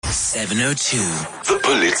702. The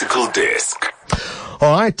Political Desk.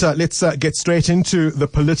 All right, let's get straight into the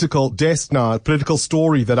political desk now, a political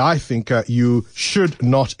story that I think you should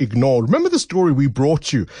not ignore. Remember the story we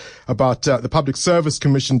brought you about the Public Service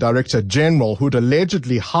Commission Director General who'd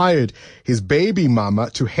allegedly hired his baby mama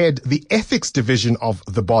to head the ethics division of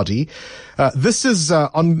the body. This is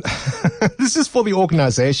this is for the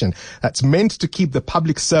organization that's meant to keep the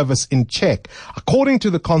public service in check. According to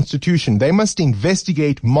the Constitution, they must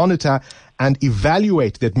investigate, monitor, and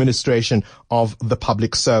evaluate the administration of the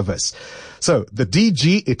public service. So the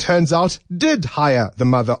DG, it turns out, did hire the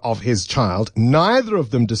mother of his child. Neither of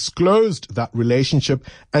them disclosed that relationship,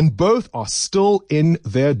 and both are still in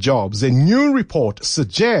their jobs. A new report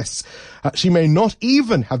suggests she may not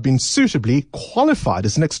even have been suitably qualified.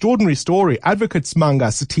 It's an extraordinary story. Advocate Smanga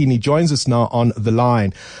Sethene joins us now on the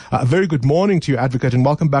line. A very good morning to you, Advocate, and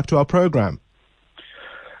welcome back to our program.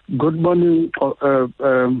 Good morning,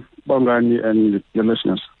 Bongani and your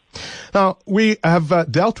listeners. Now, we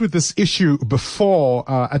have dealt with this issue before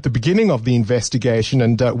at the beginning of the investigation,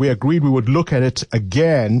 and we agreed we would look at it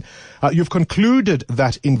again. You've concluded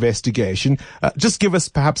that investigation. Just give us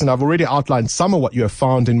perhaps, and I've already outlined some of what you have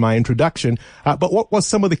found in my introduction, but what was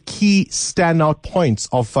some of the key standout points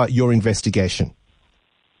of your investigation?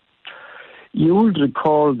 You will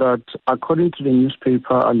recall that according to the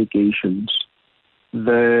newspaper allegations,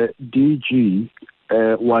 the DG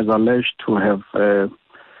was alleged to have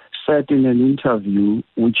said in an interview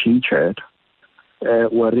which he chaired,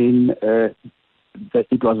 wherein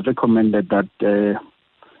it was recommended that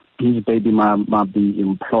his baby mama be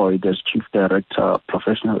employed as Chief Director of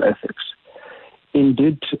Professional Ethics.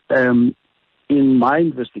 Indeed, in my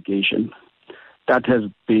investigation, that has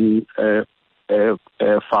been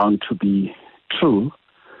found to be true,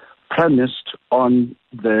 premised on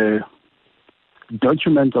the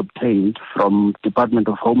documents obtained from Department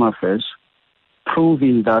of Home Affairs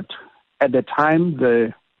proving that at the time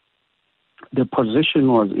the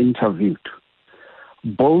position was interviewed,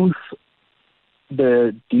 both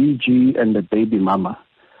the DG and the baby mama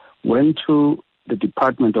went to the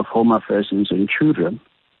Department of Home Affairs in Centurion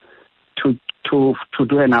to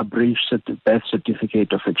do an abridged birth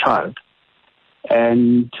certificate of a child,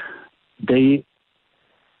 and they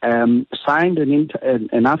signed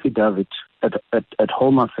an affidavit at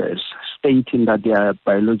Home Affairs stating that they are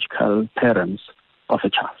biological parents of a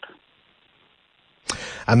child.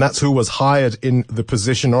 And that's who was hired in the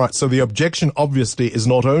position. All right. So the objection obviously is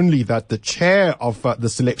not only that the chair of the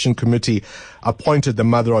selection committee appointed the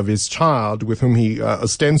mother of his child with whom he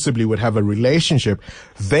ostensibly would have a relationship.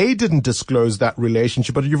 They didn't disclose that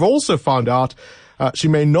relationship, but you've also found out she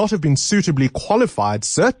may not have been suitably qualified.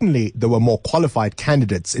 Certainly there were more qualified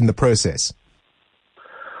candidates in the process.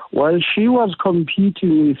 Well, she was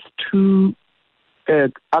competing with two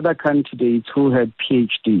other candidates who had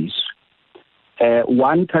PhDs.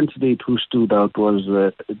 One candidate who stood out was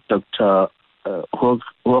Dr.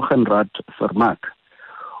 Johannesburg Bar,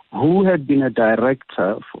 who had been a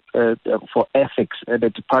director for ethics at the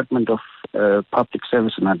Department of Public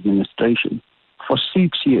Service and Administration for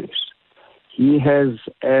 6 years. He has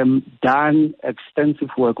done extensive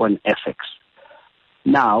work on ethics.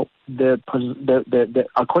 Now,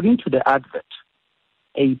 according to the advert,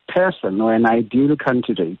 a person or an ideal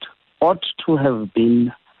candidate ought to have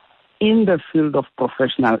been in the field of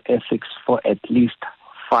professional ethics for at least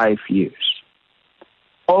 5 years.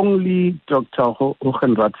 Only Dr.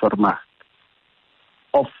 Johannesburg Bar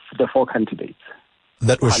of the four candidates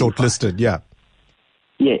that were shortlisted, yeah.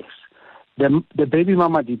 Yes. The baby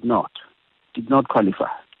mama did not qualify.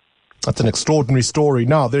 That's an extraordinary story.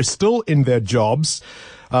 Now, they're still in their jobs,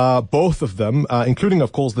 both of them, including,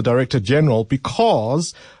 of course, the Director General,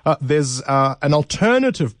 because there's an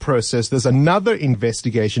alternative process. There's another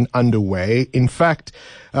investigation underway. In fact,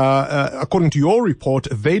 according to your report,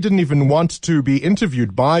 they didn't even want to be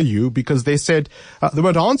interviewed by you because they said they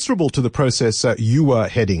weren't answerable to the process you were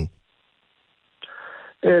heading.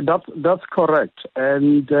 That's correct.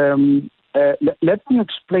 And let me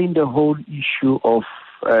explain the whole issue of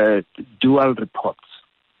dual reports.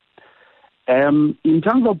 In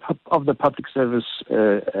terms of the Public Service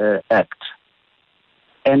Act,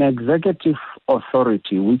 an executive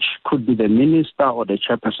authority, which could be the minister or the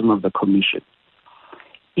chairperson of the commission,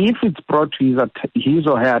 if it's brought to his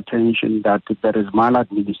or her attention that there is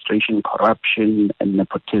maladministration, corruption, and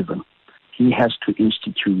nepotism, he has to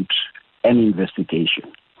institute an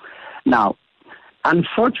investigation. Now,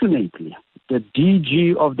 unfortunately, the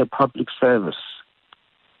DG of the Public Service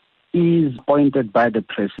is appointed by the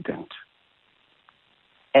president.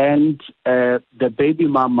 And the baby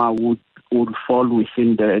mama would would fall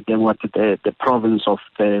within the province of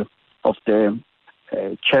the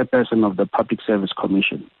chairperson of the Public Service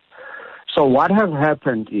Commission. So what has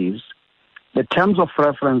happened is the terms of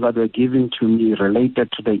reference that were given to me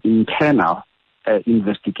related to the internal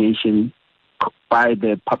investigation by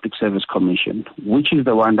the Public Service Commission, which is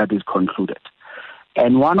the one that is concluded.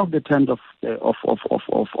 And one of the terms of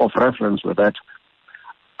reference was that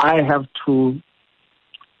I have to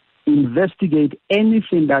investigate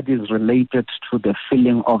anything that is related to the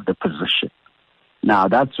filling of the position. Now,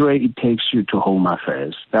 that's where it takes you to Home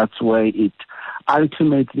Affairs. That's where it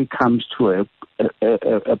ultimately comes to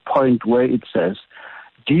a point where it says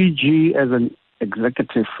DG as an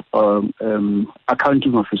executive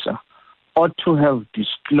accounting officer ought to have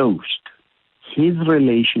disclosed his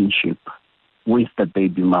relationship with the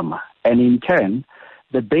baby mama. And in turn,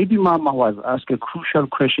 the baby mama was asked a crucial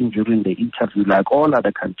question during the interview, like all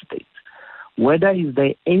other candidates. Whether is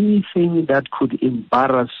there anything that could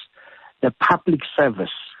embarrass the public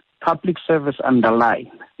service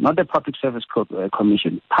underline, not the Public Service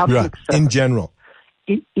Commission, public service. In general.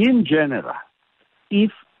 In general,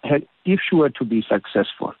 if she were to be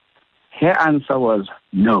successful, her answer was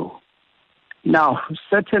no. Now,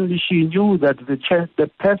 certainly she knew that the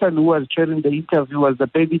person who was chairing the interview was the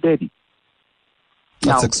baby daddy.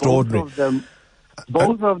 That's extraordinary.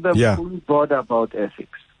 Both of them couldn't bother about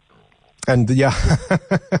ethics. And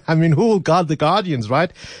I mean, who will guard the guardians,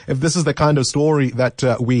 right? If this is the kind of story that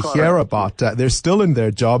we hear about, they're still in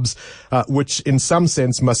their jobs, which in some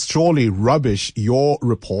sense must surely rubbish your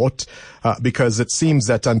report, because it seems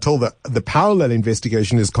that until the parallel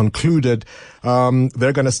investigation is concluded,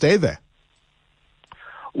 they're going to stay there.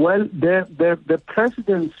 Well, the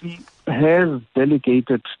presidency has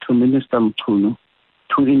delegated to Minister Mchunu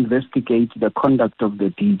to investigate the conduct of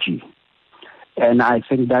the DG. And I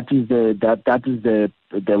think that is the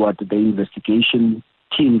investigation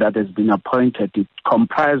team that has been appointed. It's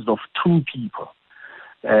comprised of two people.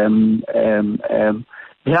 They are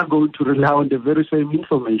going to rely on the very same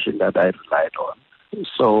information that I relied on.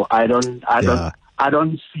 So I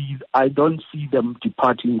don't see them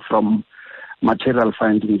departing from material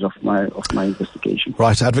findings of my investigation.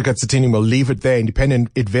 Right, Advocate Sethene, we'll leave it there.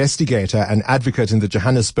 Independent investigator and advocate in the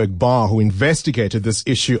Johannesburg Bar who investigated this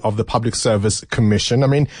issue of the Public Service Commission. I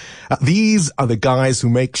mean, these are the guys who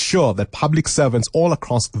make sure that public servants all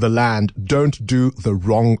across the land don't do the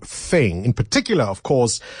wrong thing. In particular, of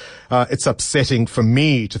course, it's upsetting for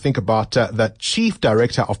me to think about that Chief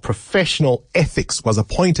Director of Professional Ethics was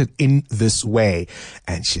appointed in this way,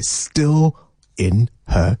 and she's still in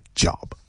her job.